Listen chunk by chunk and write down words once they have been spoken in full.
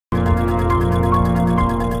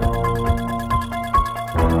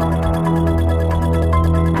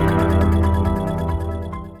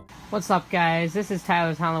What's up, guys? This is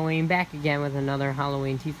Tyler's Halloween, back again with another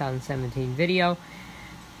Halloween 2017 video.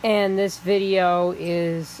 And this video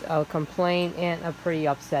is a complaint and a pretty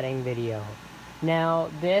upsetting video. Now,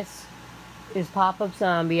 this is Pop-Up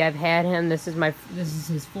Zombie. I've had him. This is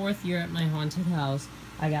his 4th year at my haunted house.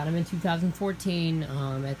 I got him in 2014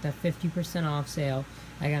 at the 50% off sale.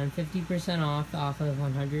 I got him 50% off of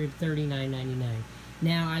 $139.99.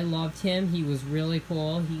 Now, I loved him. He was really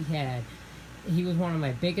cool. He was one of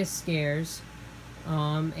my biggest scares,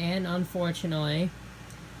 and unfortunately,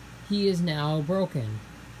 he is now broken.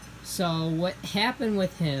 So what happened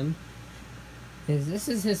with him is, this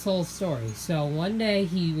is his whole story. So one day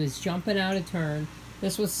he was jumping out of turn.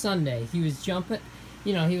 This was Sunday. He was jumping,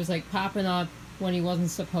 he was like popping up when he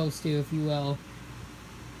wasn't supposed to, if you will.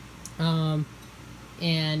 And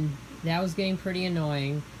that was getting pretty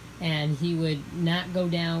annoying. And he would not go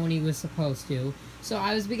down when he was supposed to. So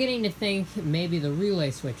I was beginning to think maybe the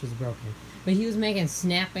relay switch is broken. But he was making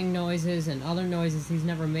snapping noises and other noises he's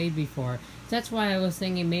never made before. So that's why I was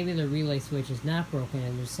thinking maybe the relay switch is not broken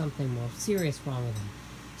and there's something more serious wrong with him.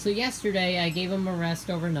 So yesterday I gave him a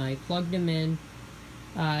rest overnight, plugged him in.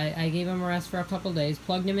 I gave him a rest for a couple days,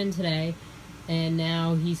 plugged him in today, and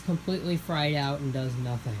now he's completely fried out and does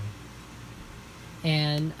nothing.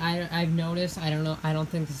 And I've noticed, I don't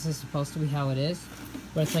think this is supposed to be how it is,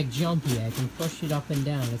 but it's like jumpy. I can push it up and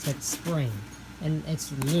down. It's like spring, and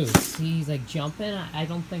it's loose. He's like jumping. I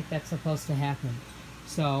don't think that's supposed to happen.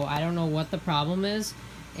 So I don't know what the problem is,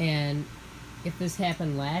 and if this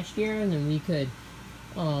happened last year, and then we could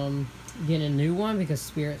get a new one because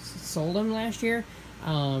Spirit sold them last year.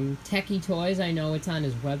 Techie Toys, I know it's on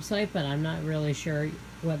his website, but I'm not really sure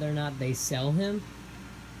whether or not they sell him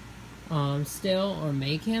still, or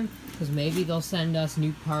make him, because maybe they'll send us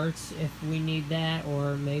new parts if we need that,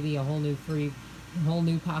 or maybe a whole new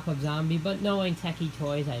Pop-Up Zombie. But knowing Techie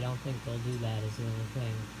Toys, I don't think they'll do that, is the only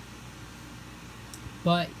thing.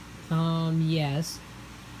 But yes,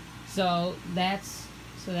 so that's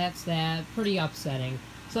that. Pretty upsetting.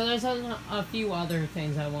 So there's a few other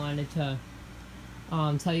things I wanted to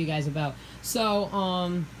tell you guys about. So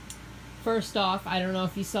first off, I don't know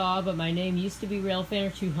if you saw, but my name used to be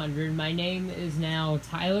RailFanner200. My name is now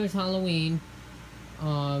Tyler's Halloween.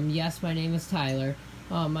 Yes, my name is Tyler.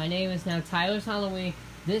 My name is now Tyler's Halloween.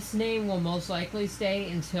 This name will most likely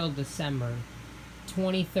stay until December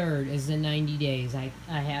 23rd is the 90 days I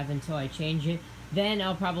have until I change it. Then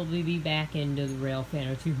I'll probably be back into the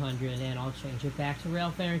RailFanner200, and I'll change it back to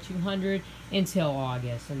RailFanner200 until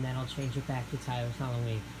August, and then I'll change it back to Tyler's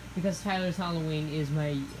Halloween. Because Tyler's Halloween is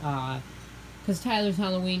my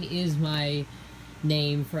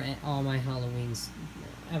name for all my Halloweens,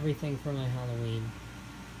 everything for my Halloween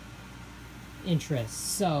interests.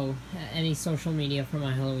 So any social media for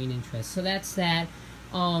my Halloween interests. So that's that.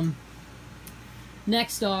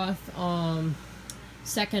 Next off,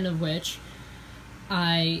 second of which,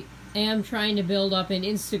 I am trying to build up an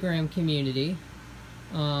Instagram community.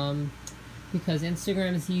 Because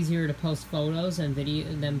Instagram is easier to post photos and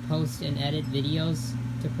than post and edit videos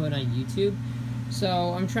to put on YouTube.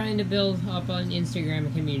 So I'm trying to build up an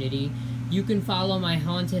Instagram community. You can follow my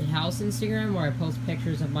haunted house Instagram, where I post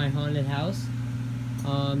pictures of my haunted house.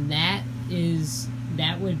 That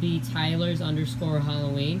would be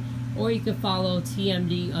Tyler's_Halloween, or you could follow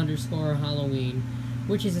TMD_Halloween,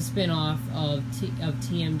 which is a spin-off of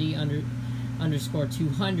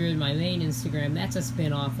TMD_200, my main Instagram. That's a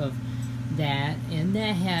spin-off of that, and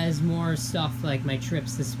that has more stuff like my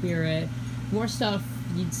trips to Spirit, more stuff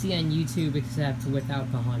you'd see on YouTube except without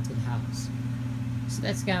the haunted house. So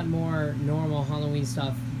that's got more normal Halloween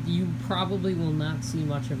stuff. You probably will not see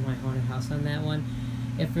much of my haunted house on that one.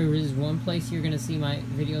 If there is one place you're going to see my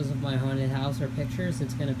videos of my haunted house or pictures,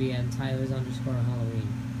 it's going to be on Tyler's_Halloween.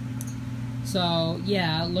 So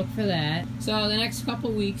yeah, look for that. So the next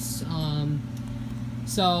couple weeks,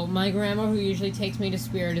 so my grandma, who usually takes me to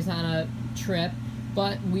Spirit, is on a trip,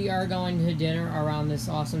 but we are going to dinner around this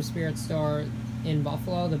awesome Spirit store in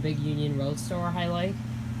Buffalo, the big Union Road store I like,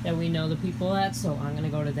 that we know the people at. So I'm going to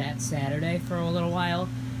go to that Saturday for a little while,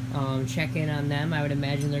 check in on them. I would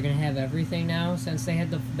imagine they're going to have everything now, since they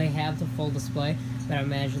have the full display, but I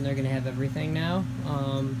imagine they're going to have everything now.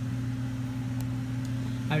 I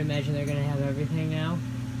would imagine they're going to have everything now.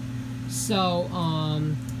 So,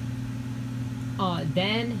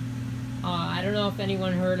 then, I don't know if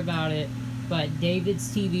anyone heard about it, but David's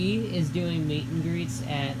TV is doing meet and greets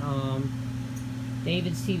at,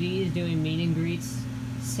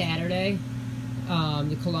 Saturday,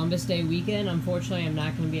 the Columbus Day weekend. Unfortunately, I'm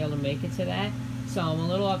not going to be able to make it to that, so I'm a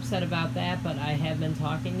little upset about that, but I have been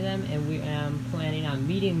talking to them, and I'm planning on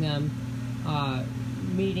meeting them,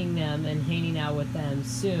 meeting them and hanging out with them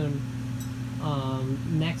soon.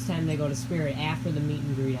 Next time they go to Spirit after the meet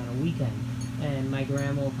and greet on a weekend, and my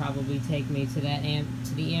grandma will probably take me to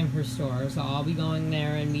the Amherst store, so I'll be going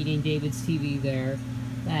there and meeting David's TV there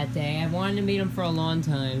that day. I've wanted to meet him for a long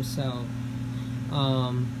time, so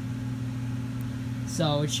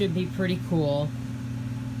it should be pretty cool.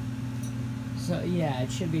 So yeah,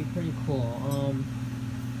 it should be pretty cool.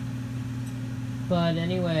 But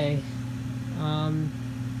anyway,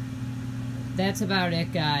 that's about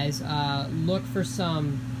it, guys. Look for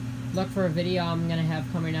a video I'm gonna have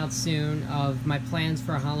coming out soon of my plans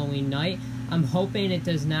for Halloween night. I'm hoping it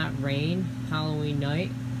does not rain Halloween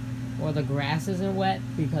night, or the grass isn't wet,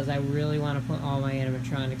 because I really want to put all my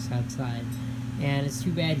animatronics outside. And it's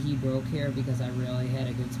too bad he broke here, because I really had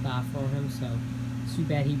a good spot for him, so it's too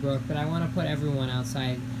bad he broke. But I want to put everyone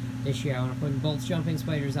outside this year. I want to put both jumping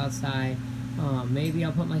spiders outside. Maybe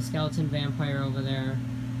I'll put my skeleton vampire over there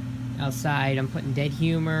outside. I'm putting Dead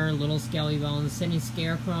Humor, Little Skelly Bones, Sydney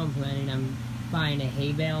Scarecrow. I'm planning on buying a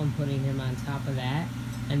hay bale and putting him on top of that,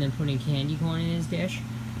 and then putting candy corn in his dish.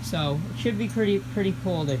 So it should be pretty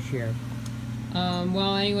cool this year.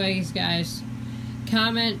 Well, anyways, guys,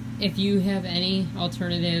 comment if you have any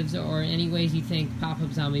alternatives or any ways you think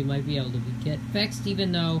Pop-Up Zombie might be able to get fixed.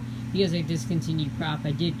 Even though he has a discontinued prop,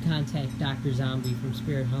 I did contact Dr. Zombie from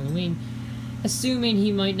Spirit Halloween, assuming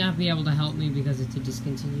he might not be able to help me because it's a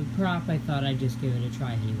discontinued prop. I thought I'd just give it a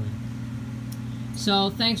try anyway.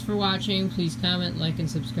 So, thanks for watching. Please comment, like, and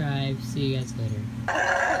subscribe. See you guys later.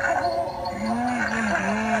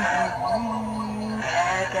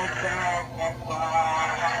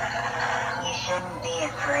 You shouldn't be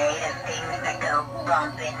afraid of things that go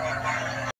bump in the night.